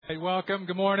Hey, welcome.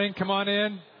 Good morning. Come on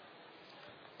in.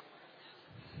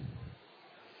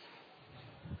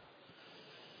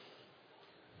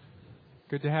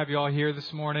 Good to have you all here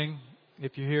this morning.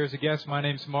 If you're here as a guest, my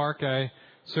name's Mark. I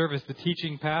serve as the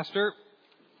teaching pastor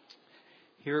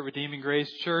here at Redeeming Grace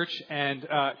Church. And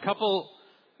a couple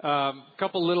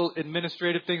little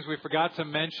administrative things we forgot to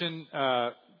mention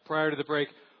prior to the break.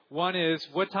 One is,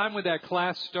 what time would that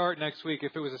class start next week?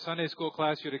 If it was a Sunday school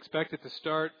class, you'd expect it to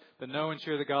start, the Know and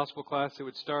Share the Gospel class, it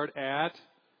would start at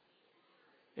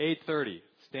 8:30,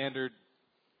 standard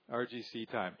RGC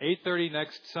time. 8:30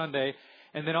 next Sunday.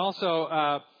 And then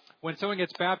also, when someone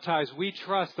gets baptized, we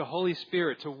trust the Holy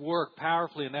Spirit to work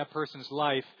powerfully in that person's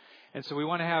life. And so we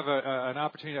want to have an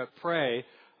opportunity to pray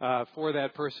for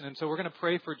that person. And so we're going to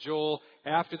pray for Joel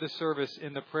after the service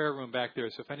in the prayer room back there.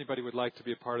 So if anybody would like to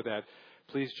be a part of that,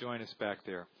 please join us back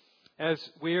there. As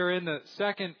we are in the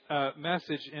second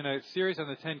message in a series on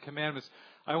the Ten Commandments,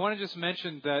 I want to just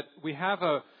mention that we have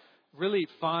a really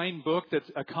fine book that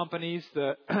accompanies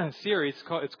the series.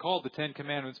 It's called The Ten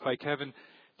Commandments by Kevin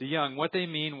DeYoung. What they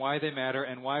mean, why they matter,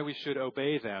 and why we should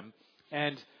obey them.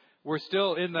 And we're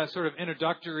still in the sort of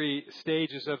introductory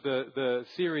stages of the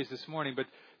series this morning, but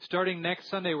starting next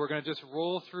Sunday, we're going to just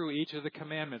roll through each of the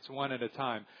commandments one at a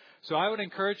time. So I would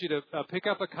encourage you to pick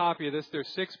up a copy of this. They're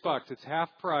 $6. It's half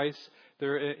price.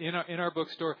 They're in our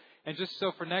bookstore. And just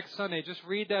so for next Sunday, just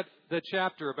read the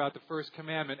chapter about the first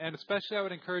commandment. And especially I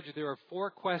would encourage you, there are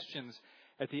 4 questions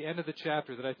at the end of the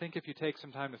chapter that I think if you take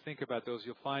some time to think about those,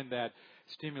 you'll find that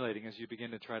stimulating as you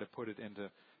begin to try to put it into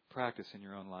practice in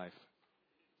your own life.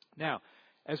 Now,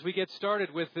 as we get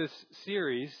started with this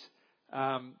series,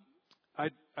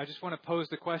 I just want to pose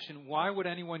the question, why would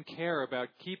anyone care about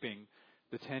keeping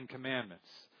the Ten Commandments?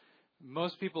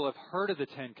 Most people have heard of the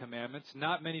Ten Commandments.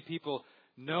 Not many people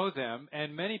know them.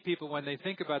 And many people, when they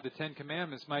think about the Ten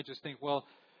Commandments, might just think, well,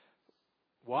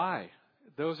 why?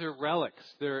 Those are relics.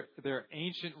 They're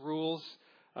ancient rules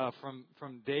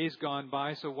from days gone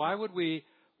by. So why would we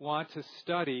want to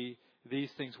study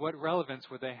these things? What relevance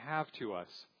would they have to us?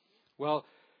 Well,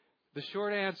 the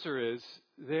short answer is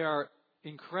they are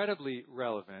incredibly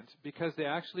relevant because they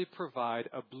actually provide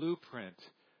a blueprint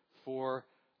for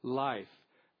life.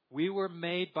 We were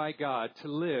made by God to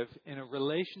live in a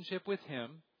relationship with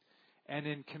Him and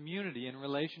in community, in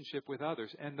relationship with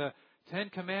others. And the Ten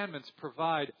Commandments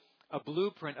provide a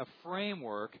blueprint, a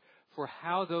framework for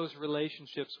how those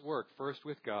relationships work, first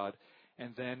with God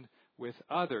and then with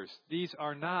others. These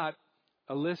are not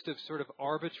a list of sort of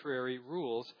arbitrary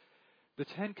rules. The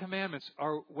Ten Commandments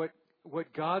are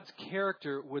what God's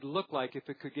character would look like if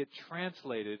it could get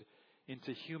translated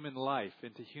into human life,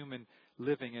 into human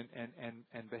living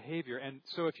and behavior. And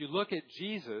so if you look at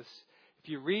Jesus, if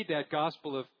you read that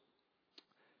Gospel of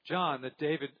John that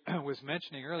David was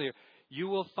mentioning earlier, you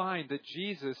will find that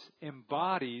Jesus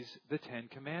embodies the Ten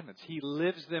Commandments. He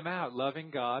lives them out, loving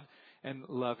God and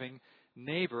loving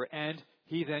neighbor. And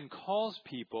He then calls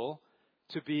people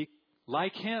to be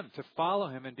like Him, to follow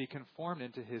Him and be conformed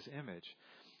into His image.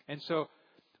 And so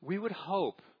we would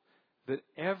hope that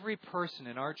every person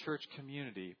in our church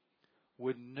community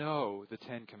would know the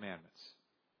Ten Commandments,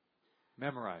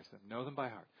 memorize them, know them by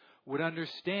heart, would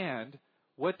understand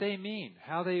what they mean,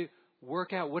 how they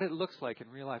work out, what it looks like in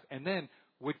real life, and then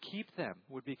would keep them,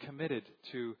 would be committed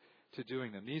to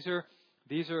doing them. These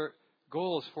are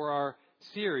goals for our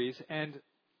series, and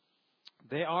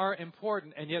they are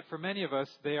important, and yet for many of us,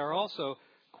 they are also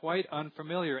quite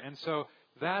unfamiliar. And so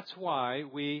that's why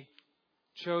we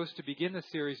chose to begin the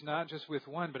series not just with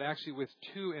one, but actually with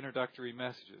 2 introductory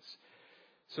messages.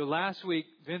 So last week,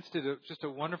 Vince did just a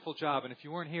wonderful job. And if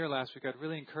you weren't here last week, I'd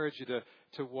really encourage you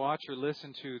to watch or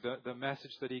listen to the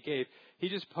message that he gave. He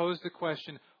just posed the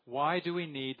question, why do we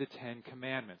need the Ten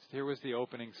Commandments? Here was the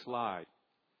opening slide.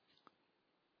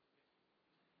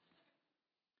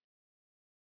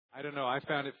 I don't know. I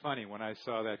found it funny when I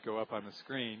saw that go up on the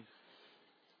screen.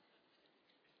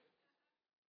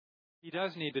 He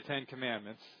does need the Ten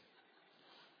Commandments.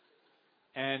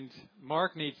 And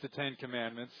Mark needs the Ten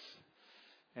Commandments.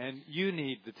 And you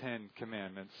need the Ten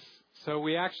Commandments. So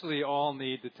we actually all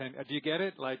need the Ten. Do you get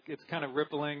it? Like, it's kind of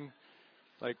rippling.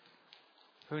 Like,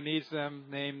 who needs them?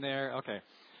 Name there. Okay.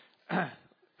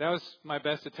 That was my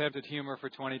best attempt at humor for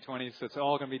 2020, so it's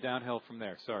all going to be downhill from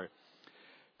there. Sorry.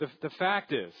 The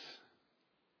fact is,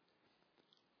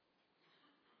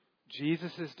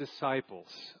 Jesus' disciples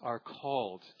are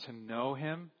called to know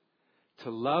Him,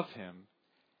 to love Him,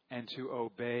 and to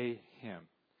obey Him.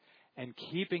 And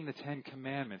keeping the Ten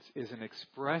Commandments is an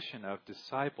expression of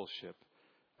discipleship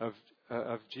of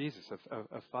Jesus,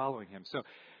 of following Him. So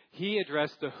He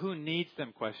addressed the who needs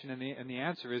them question, and the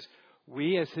answer is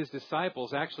we as his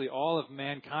disciples, actually all of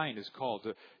mankind is called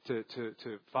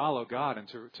to follow God and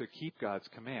to keep God's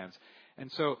commands.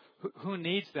 And so who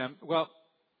needs them? Well,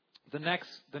 the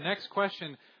next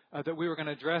question that we were going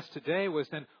to address today was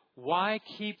then, why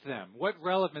keep them? What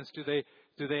relevance do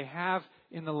they have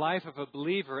in the life of a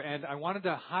believer? And I wanted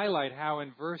to highlight how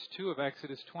in verse 2 of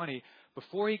Exodus 20,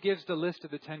 before he gives the list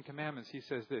of the Ten Commandments, he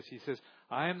says this. He says,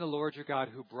 I am the Lord your God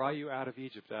who brought you out of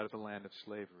Egypt, out of the land of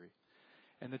slavery.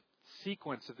 And the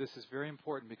sequence of this is very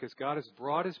important because God has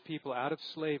brought his people out of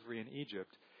slavery in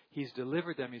Egypt. He's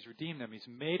delivered them. He's redeemed them. He's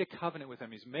made a covenant with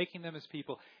them. He's making them his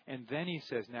people. And then he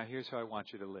says, now here's how I want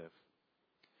you to live.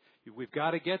 We've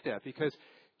got to get that because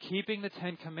keeping the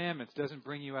Ten Commandments doesn't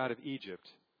bring you out of Egypt.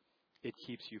 It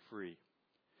keeps you free.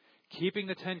 Keeping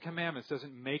the Ten Commandments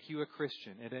doesn't make you a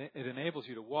Christian. It enables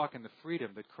you to walk in the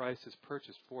freedom that Christ has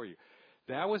purchased for you.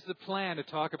 That was the plan to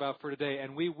talk about for today,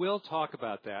 and we will talk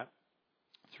about that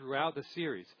throughout the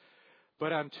series.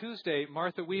 But on Tuesday,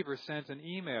 Martha Weaver sent an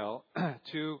email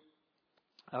to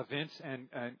Vince and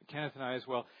Kenneth and I as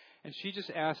well, and she just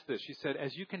asked this. She said,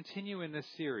 as you continue in this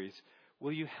series,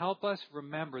 will you help us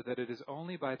remember that it is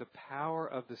only by the power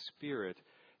of the Spirit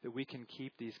that we can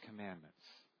keep these commandments?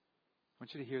 I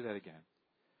want you to hear that again.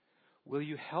 Will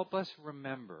you help us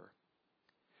remember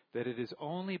that it is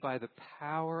only by the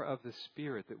power of the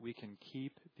Spirit that we can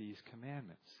keep these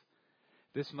commandments?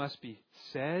 This must be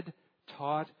said,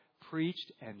 taught,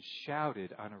 preached, and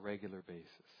shouted on a regular basis.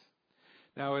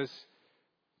 Now, as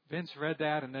Vince read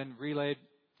that and then relayed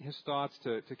his thoughts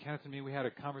to Kenneth and me, we had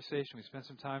a conversation. We spent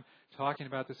some time talking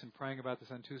about this and praying about this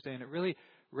on Tuesday, and it really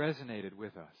resonated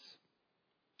with us.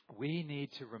 We need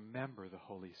to remember the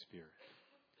Holy Spirit.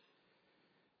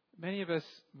 Many of us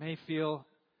may feel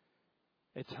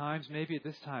at times, maybe at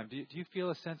this time, do you feel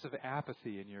a sense of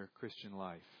apathy in your Christian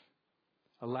life?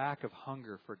 A lack of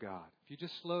hunger for God? If you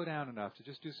just slow down enough to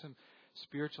just do some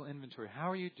spiritual inventory, how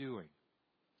are you doing?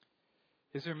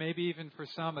 Is there maybe even for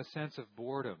some a sense of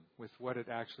boredom with what it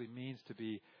actually means to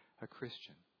be a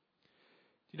Christian?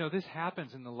 You know, this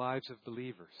happens in the lives of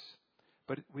believers,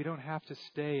 but we don't have to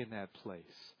stay in that place.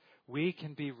 We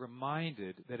can be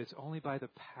reminded that it's only by the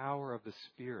power of the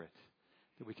Spirit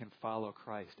that we can follow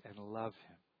Christ and love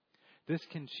him. This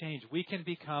can change. We can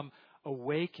become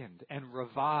awakened and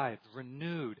revived,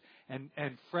 renewed,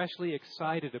 and freshly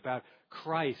excited about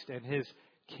Christ and his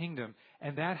kingdom.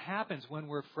 And that happens when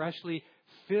we're freshly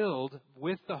filled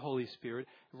with the Holy Spirit,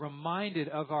 reminded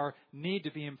of our need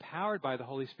to be empowered by the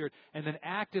Holy Spirit, and then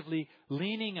actively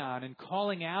leaning on and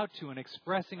calling out to and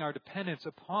expressing our dependence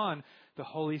upon the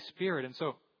Holy Spirit. And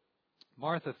so,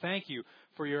 Martha, thank you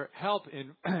for your help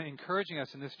in encouraging us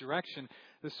in this direction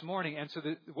this morning. And so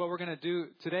what we're going to do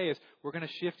today is we're going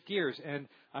to shift gears, and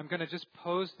I'm going to just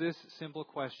pose this simple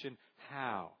question: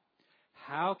 how?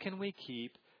 How can we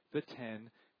keep the Ten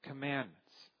Commandments?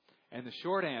 And the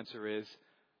short answer is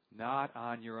not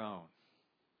on your own.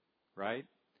 Right?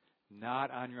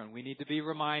 Not on your own. We need to be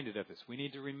reminded of this. We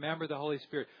need to remember the Holy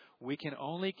Spirit. We can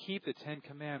only keep the Ten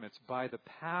Commandments by the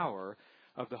power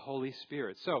of the Holy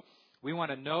Spirit. So, we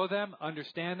want to know them,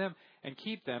 understand them, and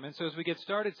keep them. And so as we get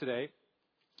started today,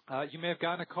 you may have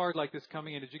gotten a card like this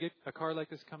coming in. Did you get a card like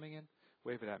this coming in?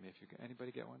 Wave it at me if you get.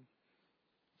 Anybody get one?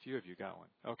 A few of you got one.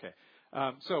 Okay.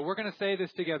 So we're going to say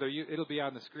this together. It'll be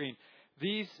on the screen.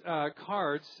 These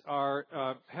cards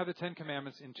have the Ten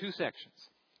Commandments in two sections.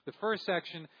 The first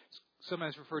section,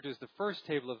 sometimes referred to as the first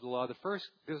table of the law. This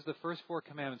is the first four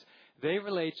commandments. They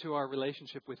relate to our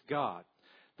relationship with God.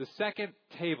 The second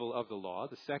table of the law,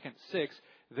 the second six,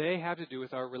 they have to do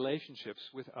with our relationships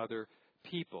with other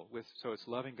people. So it's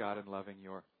loving God and loving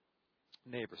your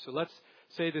neighbor. So let's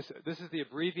say this. This is the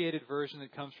abbreviated version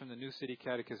that comes from the New City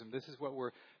Catechism. This is what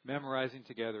we're memorizing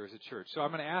together as a church. So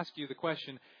I'm going to ask you the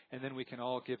question, and then we can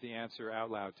all give the answer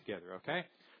out loud together, okay?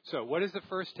 So what is the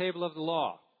first table of the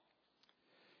law?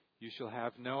 You shall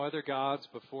have no other gods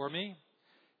before me.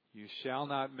 You shall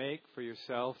not make for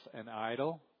yourself an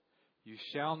idol. You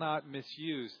shall not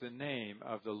misuse the name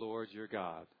of the Lord your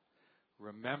God.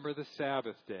 Remember the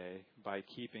Sabbath day by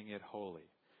keeping it holy.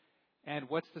 And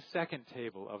what's the second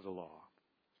table of the law?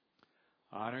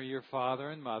 Honor your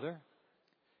father and mother.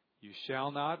 You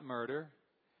shall not murder.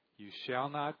 You shall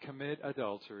not commit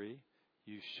adultery.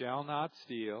 You shall not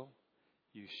steal.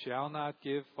 You shall not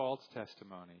give false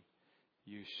testimony.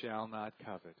 You shall not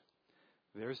covet.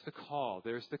 There's the call.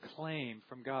 There's the claim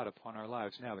from God upon our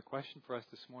lives. Now, the question for us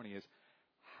this morning is,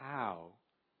 how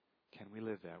can we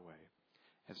live that way?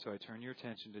 And so I turn your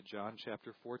attention to John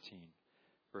chapter 14,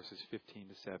 verses 15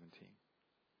 to 17.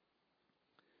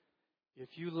 If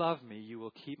you love me, you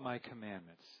will keep my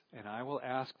commandments, and I will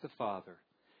ask the Father,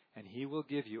 and He will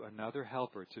give you another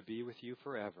helper to be with you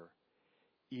forever,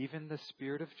 even the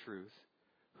Spirit of truth,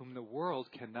 whom the world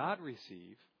cannot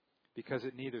receive, because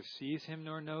it neither sees Him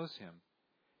nor knows Him.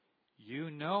 You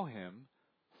know Him,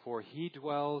 for He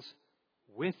dwells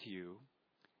with you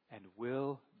and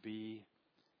will be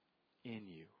in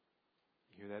you.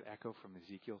 You hear that echo from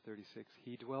Ezekiel 36?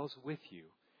 He dwells with you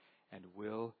and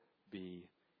will be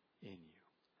in you.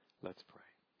 Let's pray.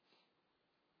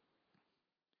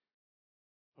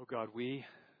 Oh God, we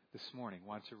this morning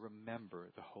want to remember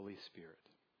the Holy Spirit.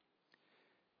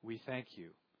 We thank you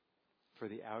for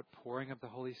the outpouring of the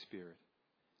Holy Spirit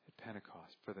at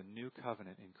Pentecost, for the new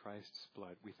covenant in Christ's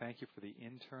blood. We thank you for the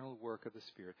internal work of the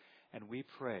Spirit. And we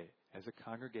pray as a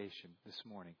congregation this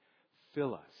morning,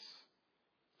 fill us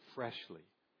freshly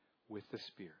with the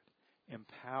Spirit.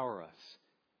 Empower us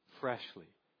freshly.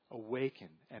 Awaken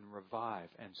and revive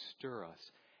and stir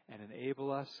us and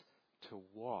enable us to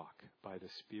walk by the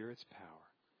Spirit's power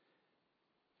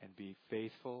and be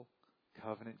faithful,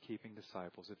 covenant-keeping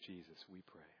disciples of Jesus, we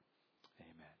pray.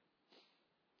 Amen.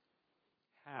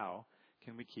 How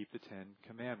can we keep the Ten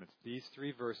Commandments? These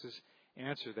 3 verses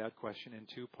answer that question in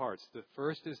 2 parts. The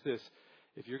first is this: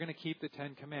 if you're going to keep the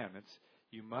Ten Commandments,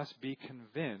 you must be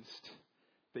convinced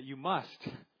that you must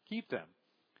keep them,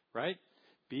 right?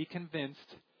 Be convinced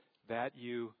that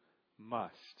you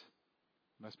must.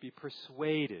 You must be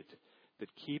persuaded that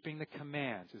keeping the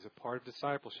commands is a part of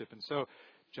discipleship. And so,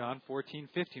 John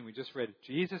 14:15, we just read,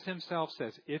 Jesus Himself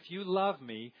says, if you love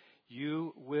me,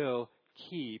 you will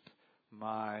keep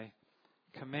my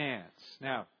commands.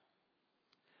 Now,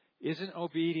 isn't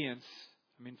obedience,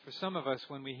 for some of us,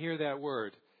 when we hear that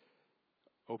word,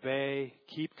 obey,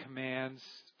 keep commands,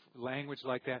 language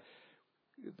like that,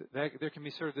 there can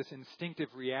be sort of this instinctive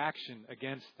reaction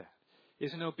against that.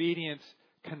 Isn't obedience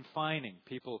confining?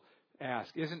 People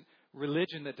ask. Isn't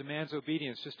religion that demands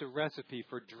obedience just a recipe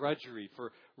for drudgery,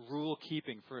 for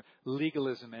rule-keeping, for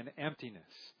legalism and emptiness?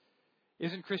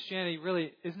 Isn't Christianity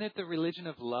isn't it the religion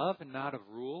of love and not of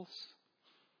rules?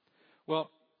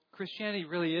 Well, Christianity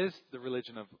really is the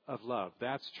religion of love.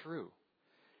 That's true.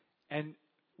 And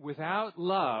without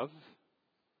love,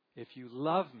 if you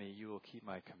love me, you will keep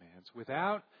my commands.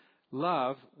 Without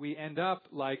love, we end up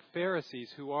like Pharisees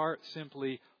who are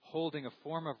simply holding a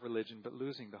form of religion but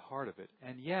losing the heart of it.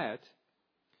 And yet,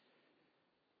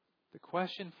 the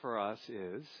question for us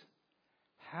is,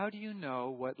 how do you know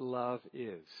what love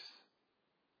is?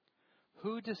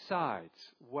 Who decides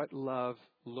what love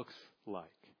looks like?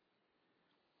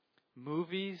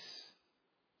 Movies,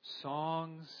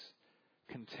 songs,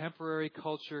 contemporary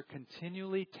culture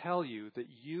continually tell you that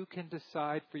you can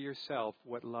decide for yourself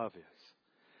what love is.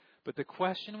 But the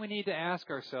question we need to ask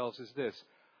ourselves is this: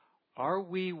 are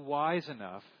we wise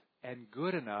enough and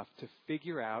good enough to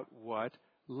figure out what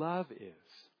love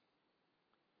is?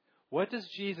 What does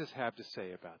Jesus have to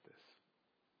say about this?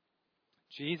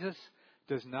 Jesus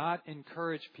does not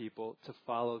encourage people to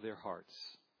follow their hearts.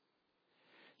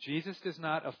 Jesus does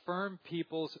not affirm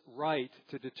people's right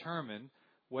to determine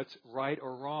what's right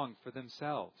or wrong for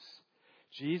themselves.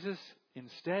 Jesus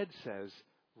instead says,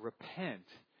 repent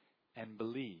and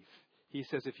believe. He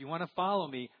says, if you want to follow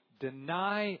me,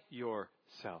 deny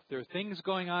yourself. There are things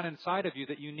going on inside of you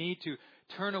that you need to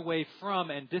turn away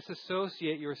from and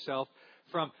disassociate yourself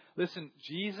from. Listen,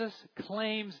 Jesus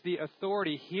claims the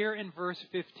authority here in verse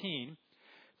 15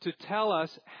 to tell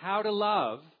us how to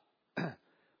love.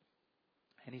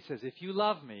 And He says, if you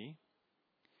love me,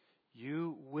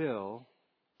 you will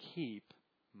keep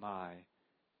my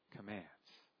commands.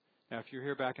 Now, if you're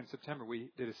here back in September, we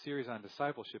did a series on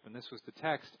discipleship, and this was the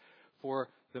text for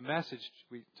the message.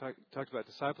 We talked about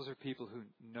disciples are people who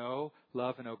know,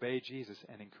 love, and obey Jesus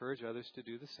and encourage others to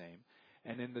do the same.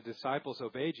 And in the disciples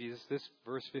obey Jesus, this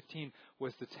verse 15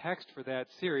 was the text for that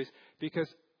series because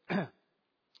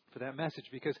for that message,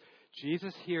 because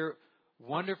Jesus here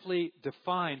wonderfully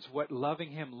defines what loving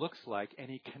Him looks like, and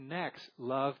He connects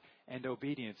love and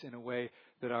obedience in a way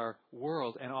that our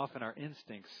world and often our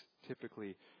instincts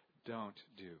typically don't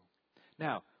do.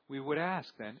 Now, we would ask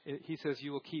then, He says,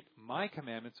 you will keep my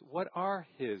commandments. What are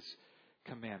His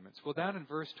commandments? Well, down in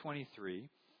verse 23,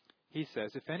 He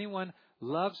says, if anyone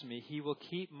loves me, he will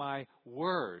keep my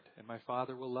word, and my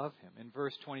Father will love him. In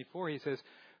verse 24, He says,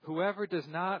 whoever does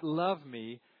not love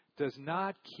me does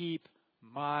not keep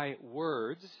my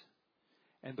words,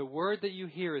 and the word that you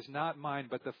hear is not mine,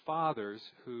 but the Father's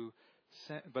who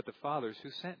sent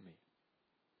me.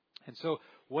 And so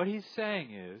what He's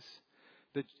saying is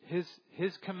that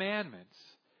His commandments,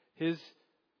 His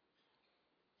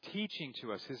teaching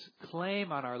to us, His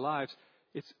claim on our lives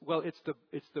It's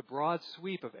the broad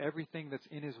sweep of everything that's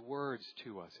in His words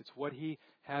to us. It's what He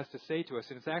has to say to us.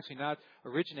 And it's actually not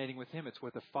originating with Him. It's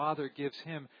what the Father gives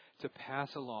Him to pass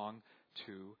along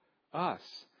to us.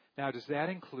 Now, does that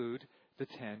include the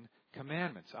 10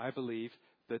 Commandments? I believe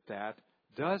that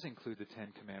does include the 10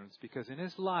 Commandments, because in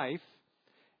His life,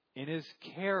 in His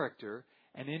character,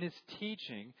 and in His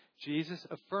teaching, Jesus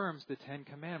affirms the 10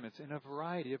 Commandments in a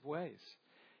variety of ways.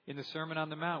 In the Sermon on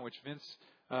the Mount, which Vince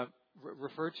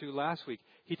referred to last week,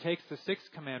 He takes the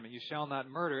 6th commandment, you shall not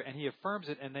murder, and He affirms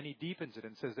it, and then He deepens it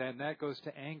and says that, and that goes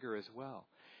to anger as well.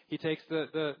 He takes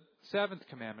the 7th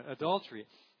commandment, adultery,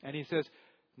 and He says,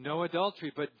 no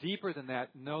adultery, but deeper than that,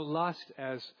 no lust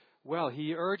as well.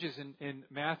 He urges in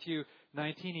Matthew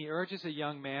 19, He urges a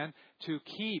young man to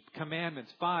keep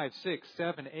commandments 5, 6,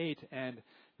 7, 8, and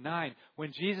 9.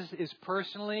 When Jesus is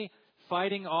personally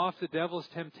fighting off the devil's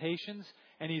temptations,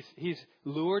 and he's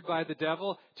lured by the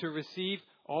devil to receive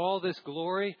all this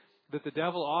glory that the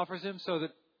devil offers him so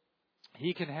that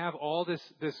he can have all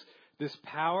this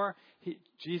power,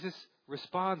 Jesus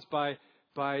responds by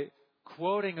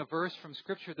quoting a verse from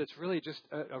Scripture that's really just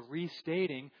a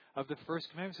restating of the first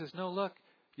commandment. He says, no, look,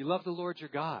 you love the Lord your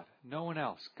God, no one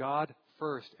else. God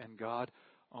first and God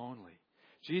only.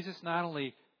 Jesus not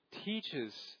only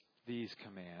teaches these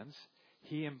commands,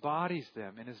 He embodies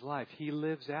them in His life. He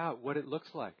lives out what it looks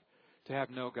like to have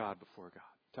no God before God,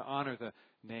 to honor the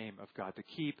name of God, to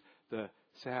keep the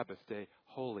Sabbath day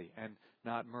holy and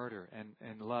not murder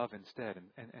and love instead,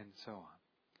 and so on.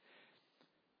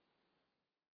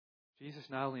 Jesus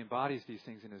not only embodies these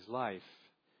things in His life,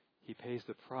 He pays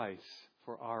the price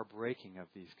for our breaking of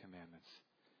these commandments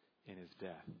in His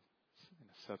death, in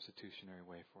a substitutionary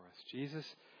way for us. Jesus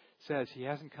says He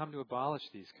hasn't come to abolish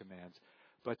these commands,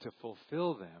 but to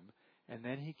fulfill them, and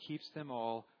then He keeps them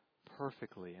all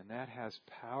perfectly. And that has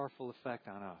powerful effect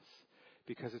on us,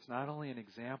 because it's not only an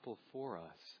example for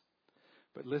us,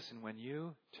 but listen, when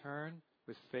you turn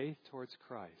with faith towards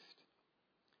Christ,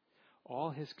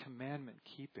 all His commandment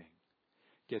keeping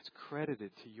gets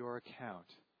credited to your account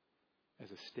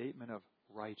as a statement of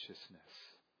righteousness.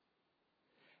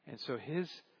 And so His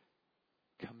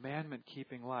commandment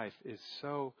keeping life is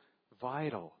so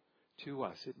vital to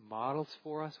us. It models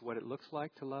for us what it looks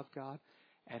like to love God,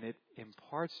 and it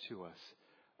imparts to us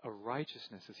a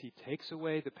righteousness. As He takes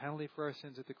away the penalty for our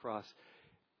sins at the cross,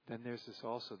 then there's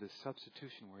also this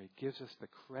substitution where He gives us the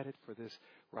credit for this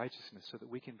righteousness so that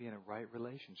we can be in a right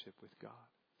relationship with God.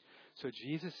 So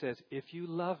Jesus says, if you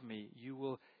love me, you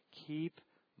will keep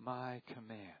my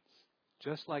commands,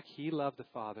 just like He loved the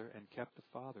Father and kept the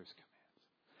Father's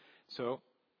commands. So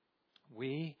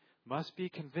we must be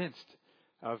convinced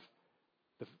of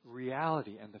the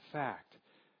reality and the fact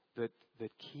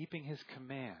that keeping His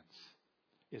commands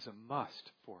is a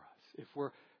must for us. If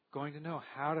we're going to know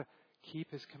how to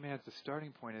keep His commands, the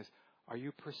starting point is, are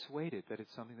you persuaded that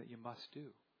it's something that you must do?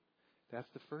 That's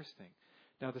the first thing.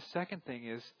 Now, the second thing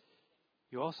is,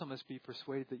 you also must be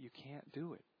persuaded that you can't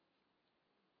do it.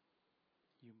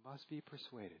 You must be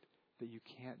persuaded that you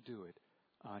can't do it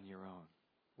on your own.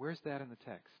 Where's that in the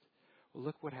text? Well,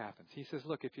 look what happens. He says,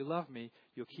 look, if you love me,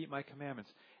 you'll keep my commandments.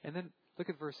 And then look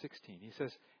at verse 16. He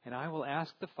says, and I will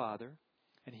ask the Father,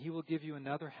 and He will give you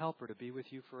another helper to be with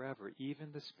you forever,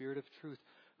 even the Spirit of truth,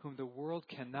 whom the world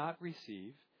cannot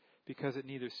receive, because it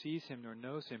neither sees Him nor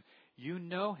knows Him. You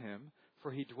know Him,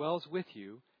 for He dwells with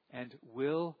you and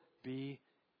will be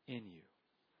in you.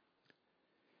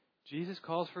 Jesus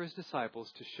calls for His disciples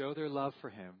to show their love for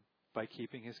Him by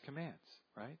keeping His commands,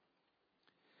 right?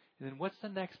 And then what's the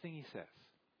next thing He says?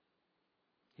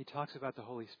 He talks about the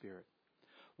Holy Spirit.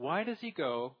 Why does He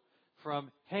go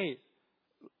from, hey,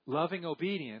 loving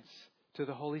obedience to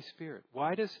the Holy Spirit?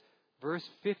 Why does verse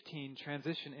 15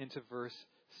 transition into verse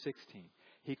 16?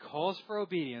 He calls for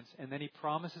obedience, and then He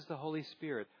promises the Holy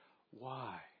Spirit.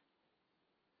 Why?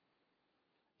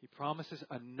 He promises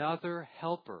another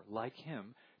helper like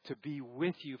Him to be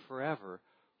with you forever.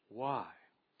 Why?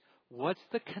 What's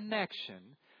the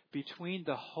connection between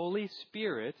the Holy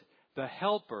Spirit, the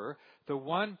helper, the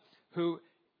one who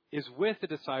is with the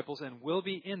disciples and will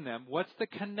be in them? What's the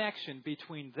connection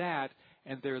between that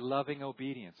and their loving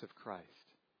obedience of Christ?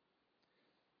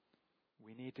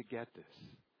 We need to get this.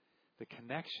 The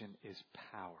connection is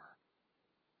power.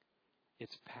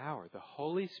 It's power. The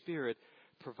Holy Spirit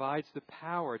provides the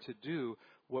power to do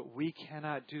what we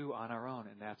cannot do on our own,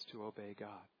 and that's to obey God.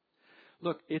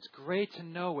 Look, it's great to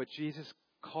know what Jesus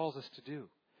calls us to do.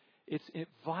 It's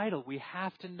vital. We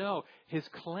have to know His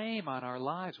claim on our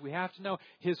lives. We have to know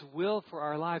His will for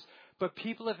our lives. But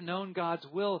people have known God's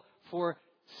will for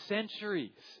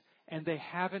centuries, and they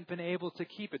haven't been able to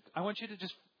keep it. I want you to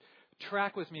just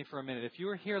track with me for a minute. If you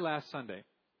were here last Sunday,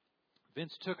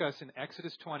 Vince took us in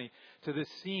Exodus 20 to this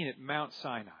scene at Mount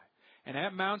Sinai. And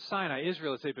at Mount Sinai,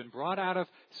 Israel, as they've been brought out of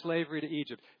slavery to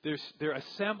Egypt, they're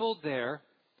assembled there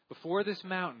before this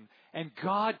mountain, and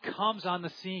God comes on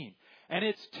the scene. And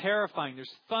it's terrifying.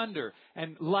 There's thunder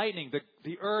and lightning.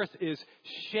 The earth is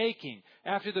shaking.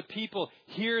 After the people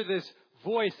hear this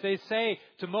voice, they say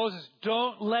to Moses,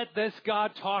 don't let this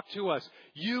God talk to us.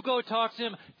 You go talk to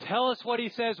him. Tell us what he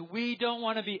says. We don't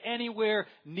want to be anywhere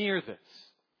near this.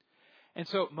 And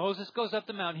so Moses goes up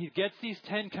the mountain. He gets these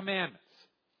 10 commandments.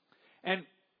 And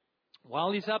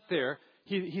while he's up there,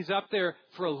 he's up there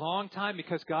for a long time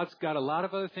because God's got a lot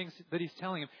of other things that he's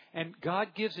telling him. And God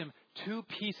gives him 2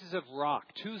 pieces of rock,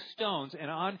 2 stones,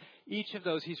 and on each of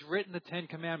those he's written the 10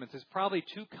 commandments. There's probably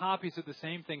 2 copies of the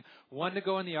same thing, one to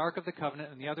go in the Ark of the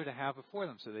Covenant and the other to have before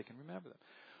them so they can remember them.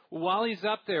 While he's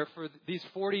up there for these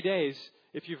 40 days,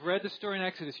 if you've read the story in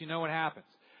Exodus, you know what happens.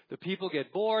 The people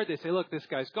get bored. They say, look, this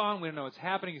guy's gone. We don't know what's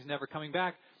happening. He's never coming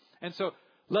back. And so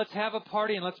let's have a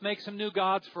party and let's make some new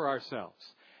gods for ourselves.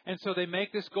 And so they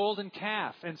make this golden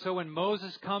calf. And so when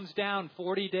Moses comes down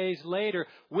 40 days later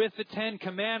with the 10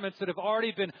 commandments that have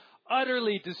already been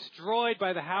utterly destroyed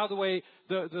by the way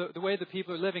the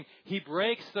people are living, he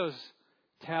breaks those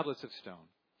tablets of stone,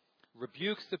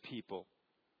 rebukes the people.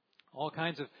 All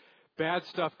kinds of bad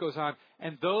stuff goes on.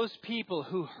 And those people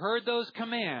who heard those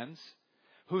commands,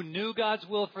 who knew God's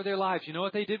will for their lives, you know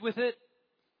what they did with it?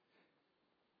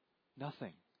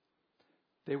 Nothing.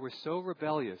 They were so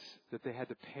rebellious that they had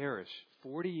to perish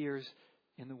 40 years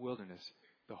in the wilderness.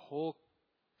 The whole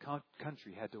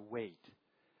country had to wait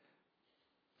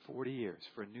 40 years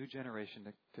for a new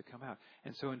generation to come out.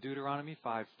 And so in Deuteronomy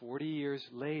 5, 40 years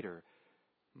later,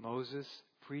 Moses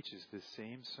preaches this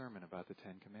same sermon about the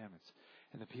 10 commandments.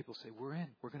 And the people say, we're in.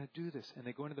 We're going to do this. And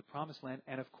they go into the promised land.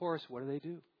 And of course, what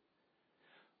do?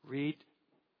 Read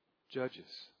Judges.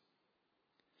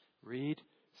 Read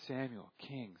Samuel,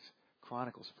 Kings,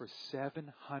 Chronicles for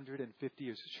 750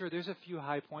 years. Sure, there's a few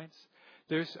high points.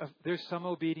 There's some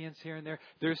obedience here and there.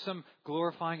 There's some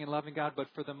glorifying and loving God. But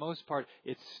for the most part,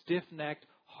 it's stiff-necked,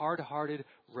 hard-hearted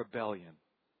rebellion.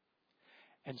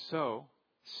 And so,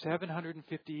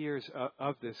 750 years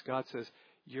of this, God says,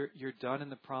 you're done in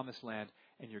the promised land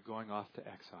and you're going off to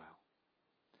exile.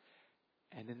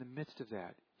 And in the midst of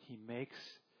that, he makes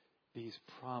these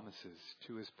promises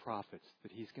to his prophets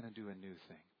that he's going to do a new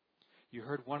thing. You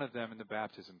heard one of them in the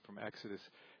baptism from Exodus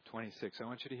 26. I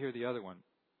want you to hear the other one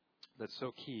that's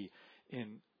so key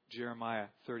in Jeremiah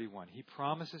 31. He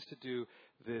promises to do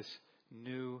this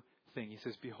new thing. He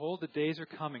says, behold, the days are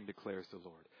coming, declares the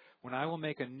Lord, when I will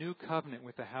make a new covenant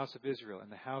with the house of Israel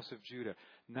and the house of Judah,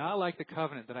 not like the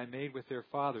covenant that I made with their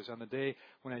fathers on the day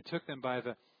when I took them by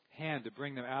the hand to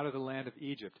bring them out of the land of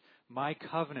Egypt, my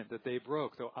covenant that they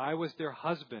broke, though I was their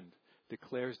husband,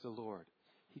 declares the Lord.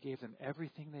 He gave them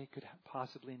everything they could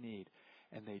possibly need,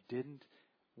 and they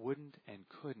wouldn't, and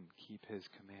couldn't keep his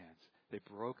commands. They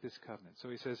broke this covenant. So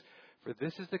he says, for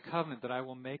this is the covenant that I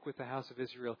will make with the house of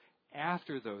Israel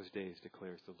after those days,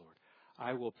 declares the Lord.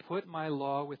 I will put my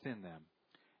law within them,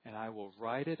 and I will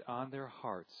write it on their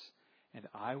hearts, and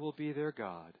I will be their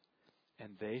God,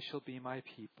 and they shall be my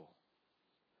people.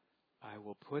 I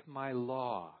will put my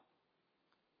law.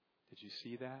 Did you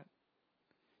see that?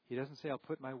 He doesn't say, I'll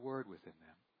put my word within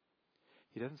them.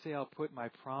 He doesn't say, I'll put my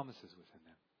promises within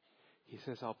them. He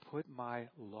says, I'll put my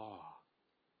law,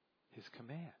 his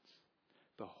commands,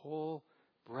 the whole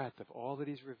breadth of all that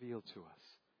he's revealed to us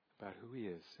about who he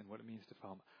is and what it means to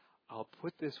follow him. I'll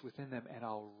put this within them and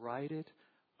I'll write it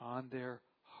on their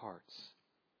hearts.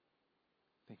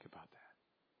 Think about that.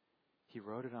 He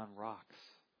wrote it on rocks.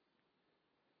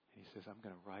 And he says, I'm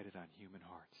going to write it on human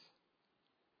hearts.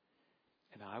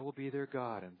 And I will be their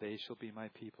God, and they shall be my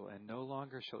people. And no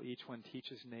longer shall each one teach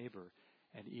his neighbor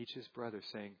and each his brother,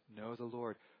 saying, know the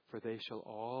Lord, for they shall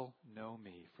all know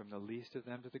me, from the least of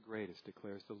them to the greatest,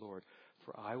 declares the Lord.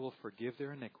 For I will forgive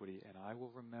their iniquity, and I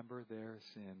will remember their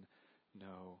sin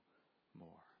no more.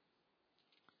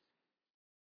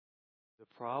 The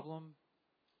problem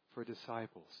for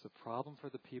disciples, the problem for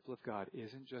the people of God,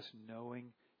 isn't just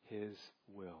knowing his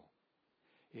will.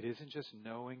 It isn't just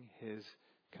knowing his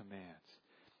commands.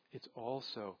 It's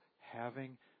also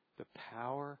having the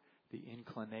power, the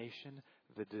inclination,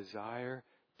 the desire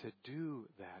to do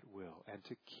that will and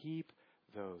to keep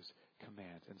those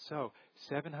commands. And so,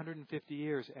 750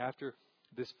 years after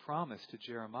this promise to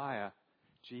Jeremiah,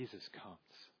 Jesus comes.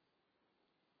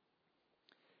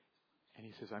 And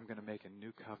he says, I'm going to make a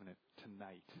new covenant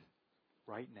tonight.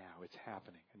 Right now, it's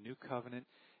happening. A new covenant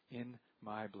in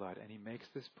my blood. And he makes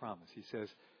this promise. He says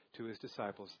to his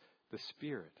disciples, the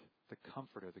Spirit, the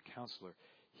Comforter, the Counselor.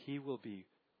 He will be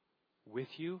with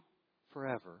you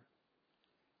forever,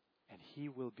 and He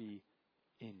will be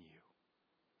in you.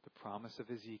 The promise of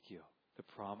Ezekiel, the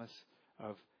promise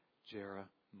of Jeremiah.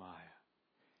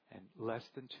 And less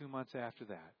than 2 months after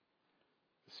that,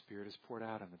 the Spirit is poured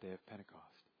out on the day of Pentecost.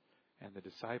 And the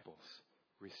disciples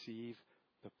receive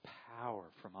the power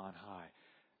from on high,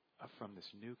 from this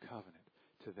new covenant,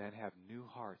 to then have new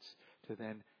hearts, to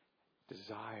then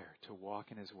desire to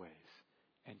walk in His ways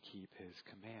and keep His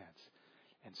commands.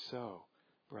 And so,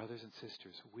 brothers and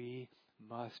sisters, we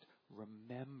must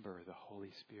remember the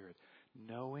Holy Spirit.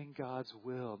 Knowing God's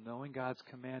will, knowing God's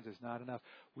commands is not enough.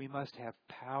 We must have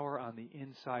power on the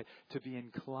inside to be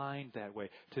inclined that way,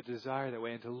 to desire that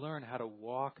way, and to learn how to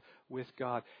walk with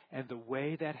God. And the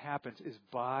way that happens is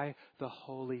by the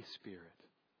Holy Spirit.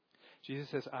 Jesus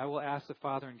says, I will ask the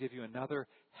Father and give you another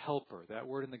helper. That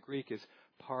word in the Greek is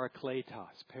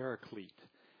parakletos, paraclete.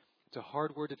 It's a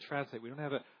hard word to translate. We don't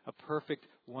have a perfect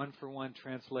one-for-one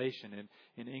translation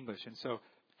in English. And so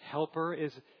helper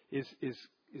is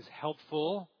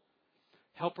helpful.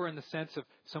 Helper in the sense of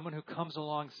someone who comes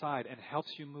alongside and helps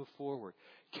you move forward.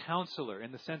 Counselor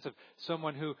in the sense of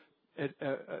someone who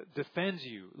defends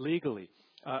you legally.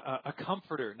 A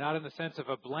comforter, not in the sense of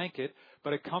a blanket,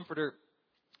 but a comforter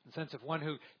in the sense of one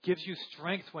who gives you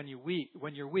strength when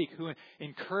you're weak, who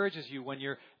encourages you when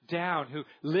you're down, who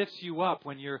lifts you up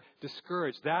when you're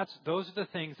discouraged. Those are the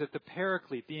things that the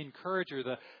paraclete, the encourager,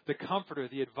 the comforter,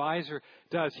 the advisor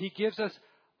does. He gives us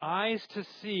eyes to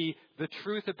see the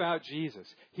truth about Jesus.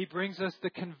 He brings us the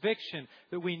conviction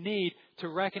that we need to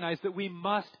recognize that we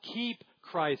must keep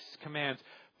Christ's commands.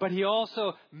 But He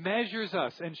also measures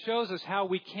us and shows us how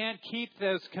we can't keep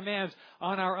those commands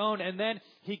on our own. And then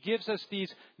He gives us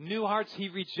these new hearts. He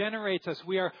regenerates us.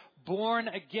 We are born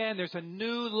again. There's a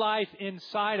new life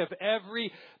inside of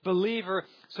every believer,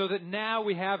 so that now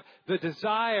we have the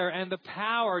desire and the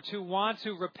power to want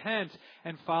to repent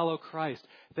and follow Christ.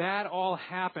 That all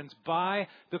happens by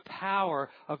the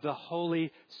power of the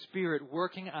Holy Spirit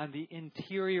working on the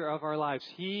interior of our lives.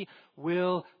 He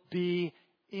will be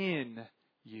in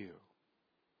you.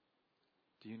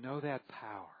 Do you know that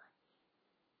power?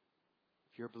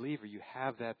 If you're a believer, you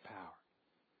have that power.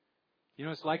 You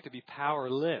know what it's like to be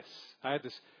powerless. I have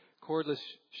this cordless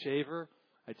shaver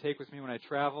I take with me when I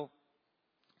travel.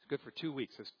 It's good for 2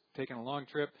 weeks. I was taking a long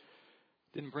trip.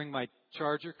 Didn't bring my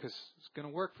charger because it's going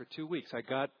to work for 2 weeks. I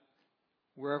got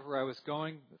wherever I was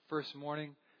going the first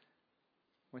morning,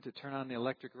 went to turn on the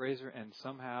electric razor, and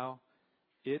somehow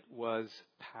it was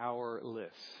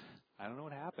powerless. I don't know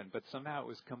what happened, but somehow it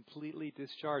was completely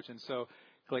discharged. And so,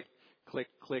 click, click,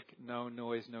 click, no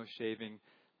noise, no shaving.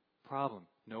 Problem,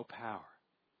 no power.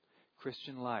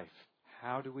 Christian life,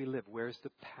 how do we live? Where's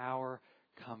the power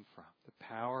come from? The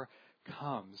power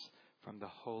comes from the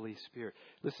Holy Spirit.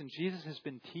 Listen, Jesus has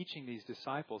been teaching these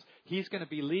disciples. He's going to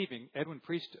be leaving. Edwin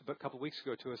preached a couple of weeks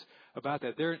ago to us about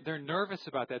that. They're nervous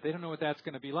about that. They don't know what that's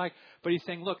going to be like. But He's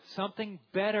saying, look, something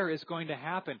better is going to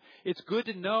happen. It's good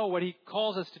to know what He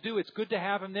calls us to do. It's good to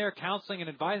have Him there counseling and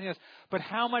advising us. But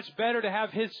how much better to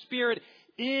have His Spirit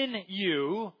in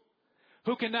you,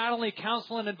 who can not only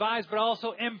counsel and advise, but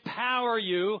also empower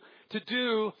you to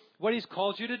do what He's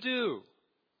called you to do.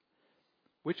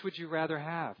 Which would you rather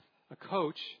have? A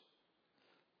coach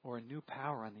or a new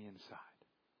power on the inside?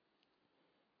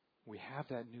 We have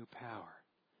that new power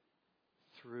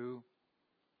through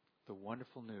the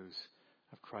wonderful news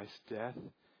of Christ's death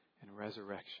and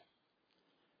resurrection.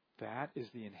 That is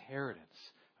the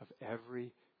inheritance of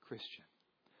every Christian.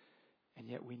 And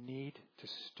yet we need to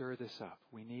stir this up.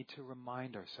 We need to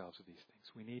remind ourselves of these things.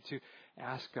 We need to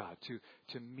ask God to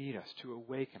meet us, to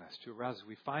awaken us, to arouse us.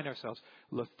 We find ourselves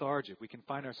lethargic. We can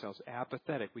find ourselves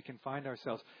apathetic. We can find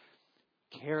ourselves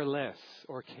careless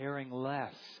or caring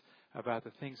less about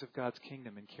the things of God's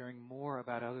kingdom and caring more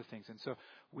about other things. And so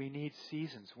we need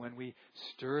seasons when we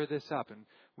stir this up. And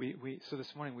so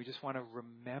this morning we just want to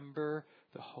remember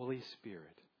the Holy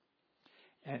Spirit.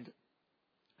 And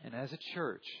as a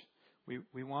church,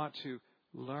 we want to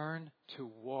learn to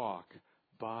walk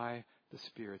by the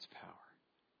Spirit's power.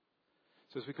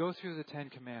 So as we go through the Ten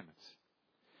Commandments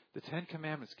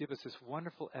give us this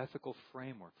wonderful ethical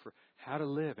framework for how to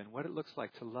live and what it looks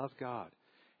like to love God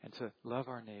and to love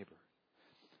our neighbor.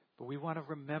 But we want to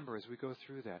remember as we go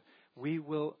through that, we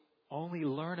will only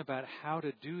learn about how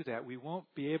to do that. We won't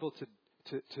be able to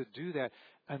do that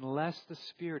unless the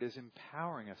Spirit is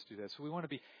empowering us to do that. So we want to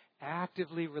be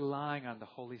actively relying on the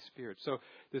Holy Spirit. So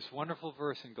this wonderful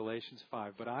verse in Galatians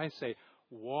 5, but I say,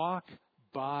 walk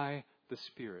by the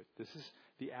Spirit. This is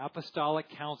the apostolic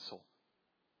counsel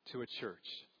to a church.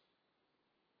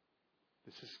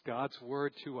 This is God's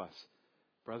word to us.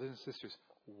 Brothers and sisters,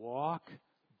 walk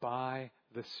by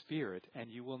the Spirit,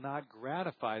 and you will not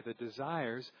gratify the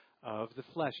desires of the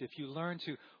flesh. If you learn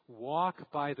to walk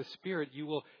by the Spirit, you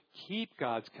will keep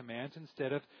God's commands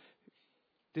instead of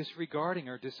disregarding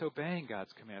or disobeying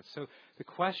God's commands. So the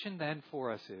question then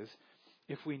for us is,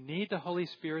 if we need the Holy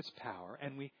Spirit's power,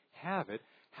 and we have it,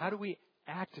 how do we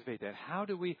activate that? How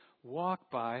do we walk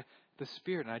by the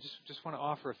Spirit? And I just want to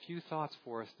offer a few thoughts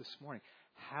for us this morning.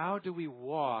 How do we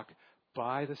walk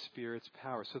by the Spirit's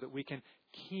power so that we can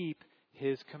keep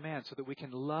His commands, so that we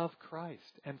can love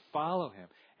Christ and follow Him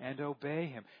and obey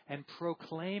Him and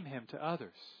proclaim Him to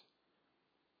others?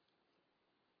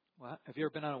 Well, have you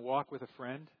ever been on a walk with a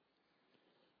friend?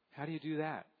 How do you do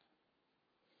that?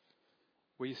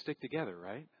 Well, you stick together,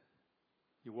 right?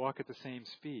 You walk at the same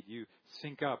speed. You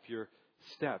sync up your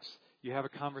steps. You have a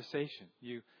conversation.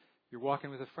 You're walking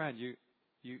with a friend. You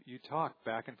talk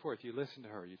back and forth. You listen to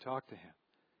her. You talk to him.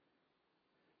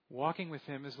 Walking with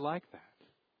Him is like that.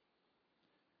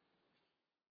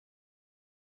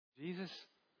 Jesus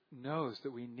knows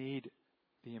that we need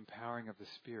the empowering of the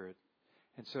Spirit.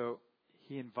 And so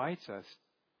He invites us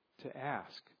to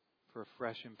ask for a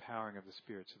fresh empowering of the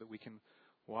Spirit so that we can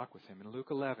walk with Him. In Luke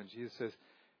 11, Jesus says,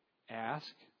 ask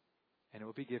and it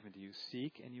will be given to you.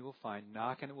 Seek and you will find.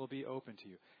 Knock and it will be open to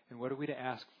you. And what are we to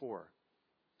ask for?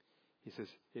 He says,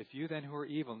 if you then who are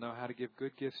evil know how to give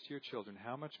good gifts to your children,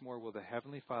 how much more will the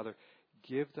Heavenly Father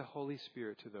give the Holy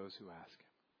Spirit to those who ask Him?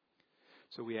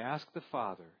 So we ask the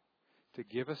Father to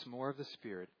give us more of the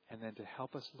Spirit and then to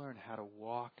help us learn how to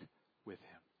walk with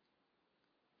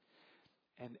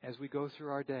Him. And as we go through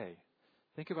our day,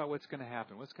 think about what's going to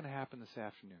happen. What's going to happen this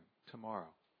afternoon, tomorrow,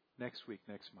 next week,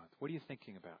 next month? What are you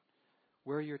thinking about?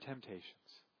 Where are your temptations?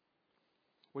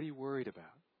 What are you worried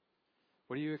about?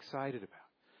 What are you excited about?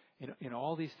 In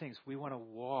all these things, we want to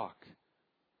walk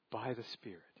by the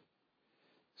Spirit.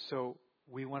 So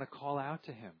we want to call out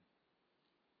to Him.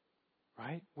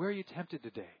 Right? Where are you tempted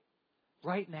today?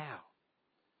 Right now.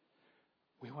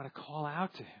 We want to call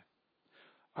out to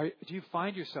Him. Do you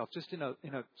find yourself just in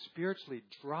a spiritually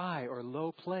dry or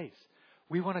low place?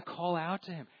 We want to call out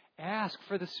to Him. Ask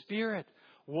for the Spirit.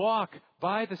 Walk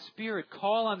by the Spirit.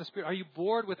 Call on the Spirit. Are you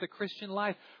bored with the Christian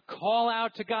life? Call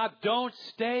out to God. Don't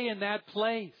stay in that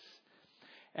place.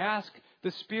 Ask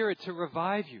the Spirit to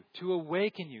revive you, to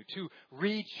awaken you, to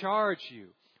recharge you.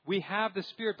 We have the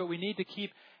Spirit, but we need to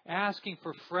keep asking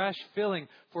for fresh filling,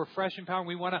 for fresh empowerment.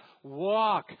 We want to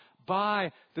walk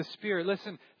by the Spirit.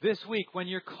 Listen, this week when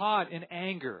you're caught in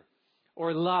anger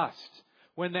or lust,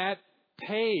 when that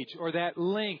page or that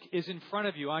link is in front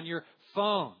of you on your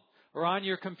phone or on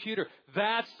your computer,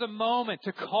 that's the moment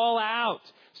to call out,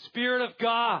 Spirit of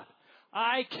God,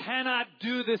 I cannot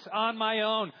do this on my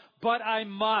own, but I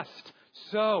must.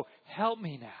 So help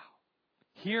me now.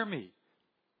 Hear me.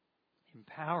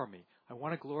 Empower me. I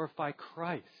want to glorify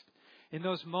Christ. In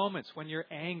those moments when you're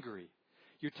angry,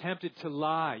 you're tempted to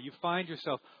lie, you find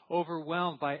yourself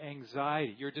overwhelmed by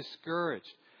anxiety, you're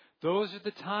discouraged. Those are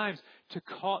the times to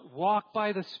walk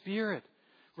by the Spirit.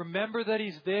 Remember that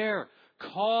He's there.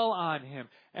 Call on Him.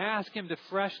 Ask Him to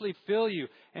freshly fill you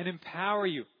and empower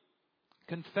you.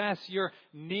 Confess your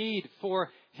need for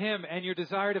Him and your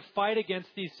desire to fight against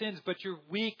these sins, but your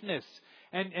weakness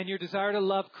and your desire to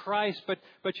love Christ,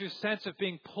 but your sense of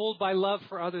being pulled by love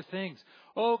for other things.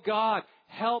 Oh God,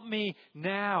 help me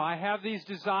now. I have these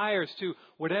desires to,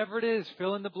 whatever it is,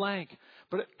 fill in the blank.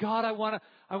 But God, I want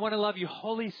to love you.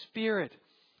 Holy Spirit,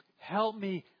 help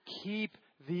me keep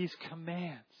these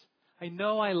commands. I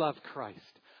know I love Christ.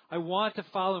 I want to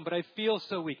follow Him, but I feel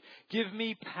so weak. Give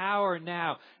me power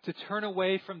now to turn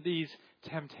away from these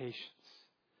temptations.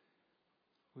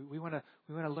 We want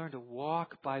to learn to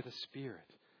walk by the Spirit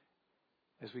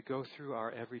as we go through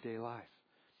our everyday life.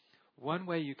 One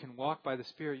way you can walk by the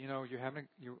Spirit, you're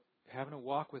having a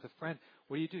walk with a friend.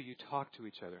 What do? You talk to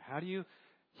each other. How do you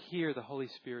hear the Holy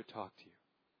Spirit talk to you?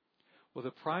 Well,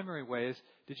 the primary way is,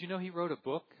 did you know He wrote a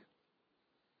book?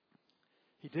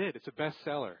 He did. It's a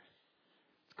bestseller.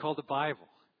 It's called the Bible.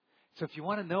 So if you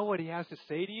want to know what He has to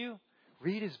say to you,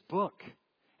 read His book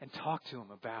and talk to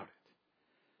Him about it.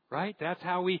 Right? That's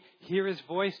how we hear His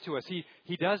voice to us.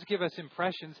 He does give us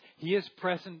impressions. He is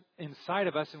present inside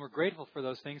of us, and we're grateful for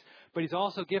those things. But He's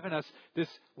also given us this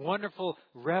wonderful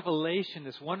revelation,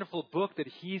 this wonderful book that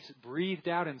He's breathed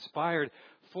out, inspired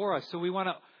for us. So we want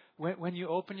to, when you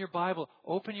open your Bible,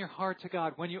 open your heart to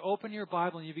God. When you open your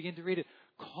Bible and you begin to read it,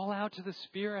 call out to the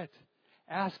Spirit.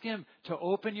 Ask Him to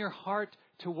open your heart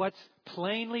to what's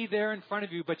plainly there in front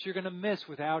of you, but you're going to miss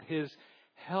without His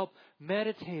help.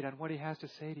 Meditate on what He has to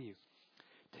say to you.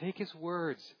 Take His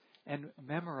words and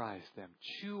memorize them,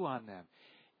 chew on them,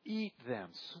 eat them,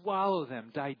 swallow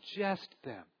them, digest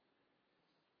them.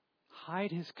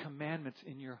 Hide His commandments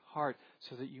in your heart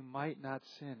so that you might not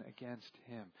sin against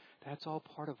Him. That's all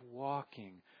part of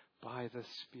walking by the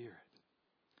Spirit.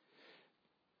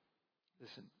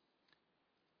 Listen,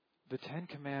 the Ten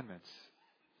Commandments,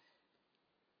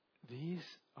 these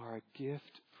are a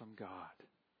gift from God.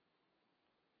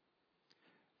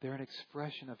 They're an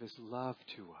expression of His love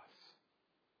to us.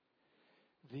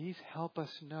 These help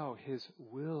us know His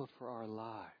will for our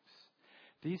lives.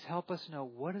 These help us know,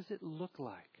 what does it look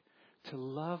like to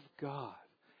love God,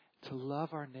 to love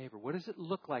our neighbor? What does it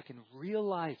look like in real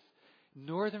life,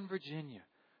 Northern Virginia,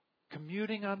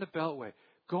 commuting on the Beltway,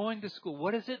 going to school?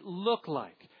 What does it look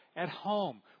like at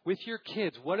home with your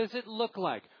kids? What does it look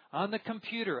like on the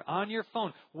computer, on your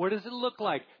phone? What does it look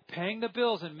like paying the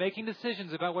bills and making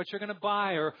decisions about what you're going to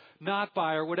buy or not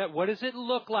buy or whatever? What does it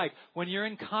look like when you're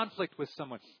in conflict with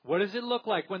someone? What does it look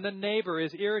like when the neighbor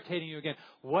is irritating you again?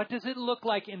 What does it look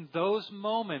like in those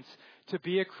moments to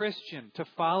be a Christian, to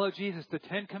follow Jesus? The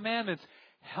Ten Commandments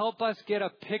help us get a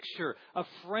picture, a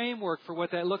framework for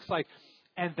what that looks like.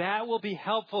 And that will be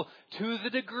helpful to the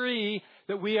degree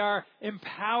that we are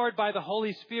empowered by the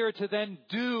Holy Spirit to then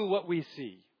do what we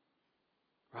see.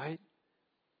 Right?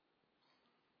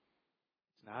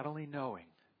 It's not only knowing,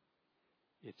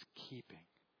 it's keeping.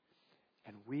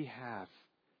 And we have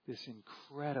this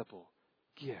incredible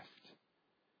gift.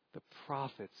 The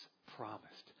prophets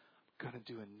promised, I'm going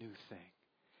to do a new thing.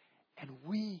 And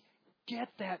we get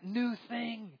that new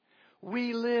thing.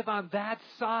 We live on that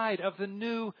side of the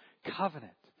new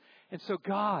covenant. And so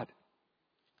God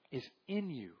is in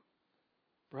you,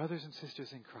 brothers and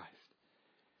sisters in Christ,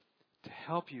 to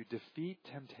help you defeat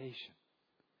temptation.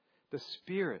 The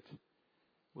Spirit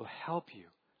will help you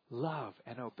love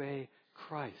and obey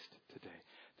Christ today.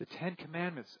 The Ten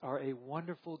Commandments are a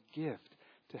wonderful gift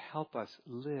to help us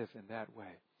live in that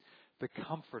way. The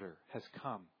Comforter has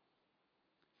come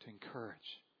to encourage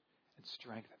and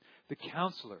strengthen. The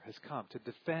Counselor has come to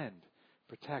defend,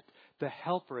 protect. The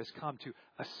Helper has come to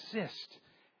assist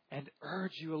and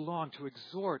urge you along, to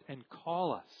exhort and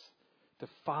call us to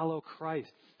follow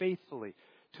Christ faithfully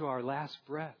to our last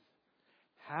breath.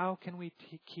 How can we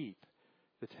keep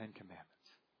the Ten Commandments?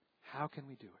 How can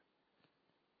we do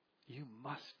it? You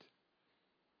must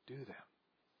do them.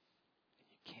 And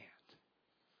you can't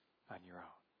on your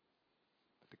own.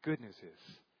 But the good news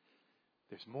is,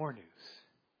 there's more news.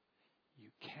 You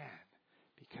can,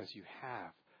 because you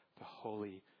have the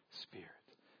Holy Spirit.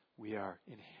 We are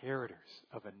inheritors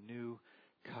of a new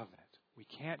covenant. We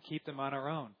can't keep them on our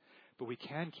own, but we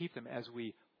can keep them as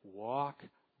we walk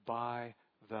by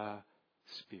the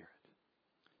Spirit.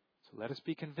 So let us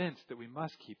be convinced that we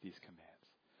must keep these commands.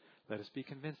 Let us be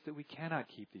convinced that we cannot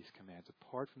keep these commands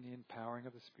apart from the empowering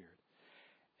of the Spirit.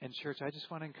 And church, I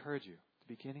just want to encourage you, at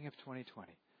the beginning of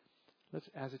 2020, let's,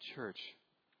 as a church,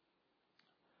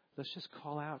 let's just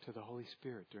call out to the Holy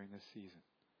Spirit during this season.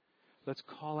 Let's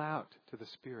call out to the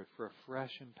Spirit for a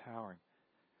fresh empowering.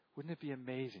 Wouldn't it be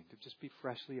amazing to just be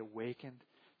freshly awakened,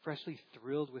 freshly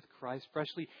thrilled with Christ,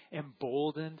 freshly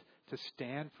emboldened to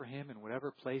stand for Him in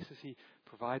whatever places He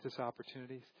provides us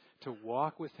opportunities, to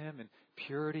walk with Him in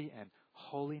purity and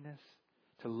holiness,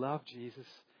 to love Jesus,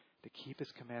 to keep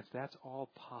His commands? That's all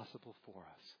possible for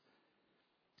us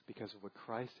because of what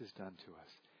Christ has done to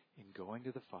us in going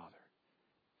to the Father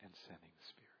and sending the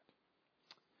Spirit.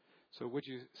 So would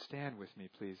you stand with me,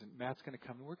 please? And Matt's going to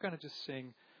come, and we're going to just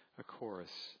sing a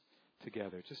chorus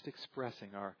together, just expressing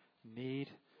our need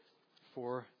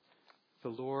for the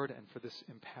Lord and for this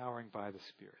empowering by the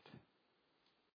Spirit.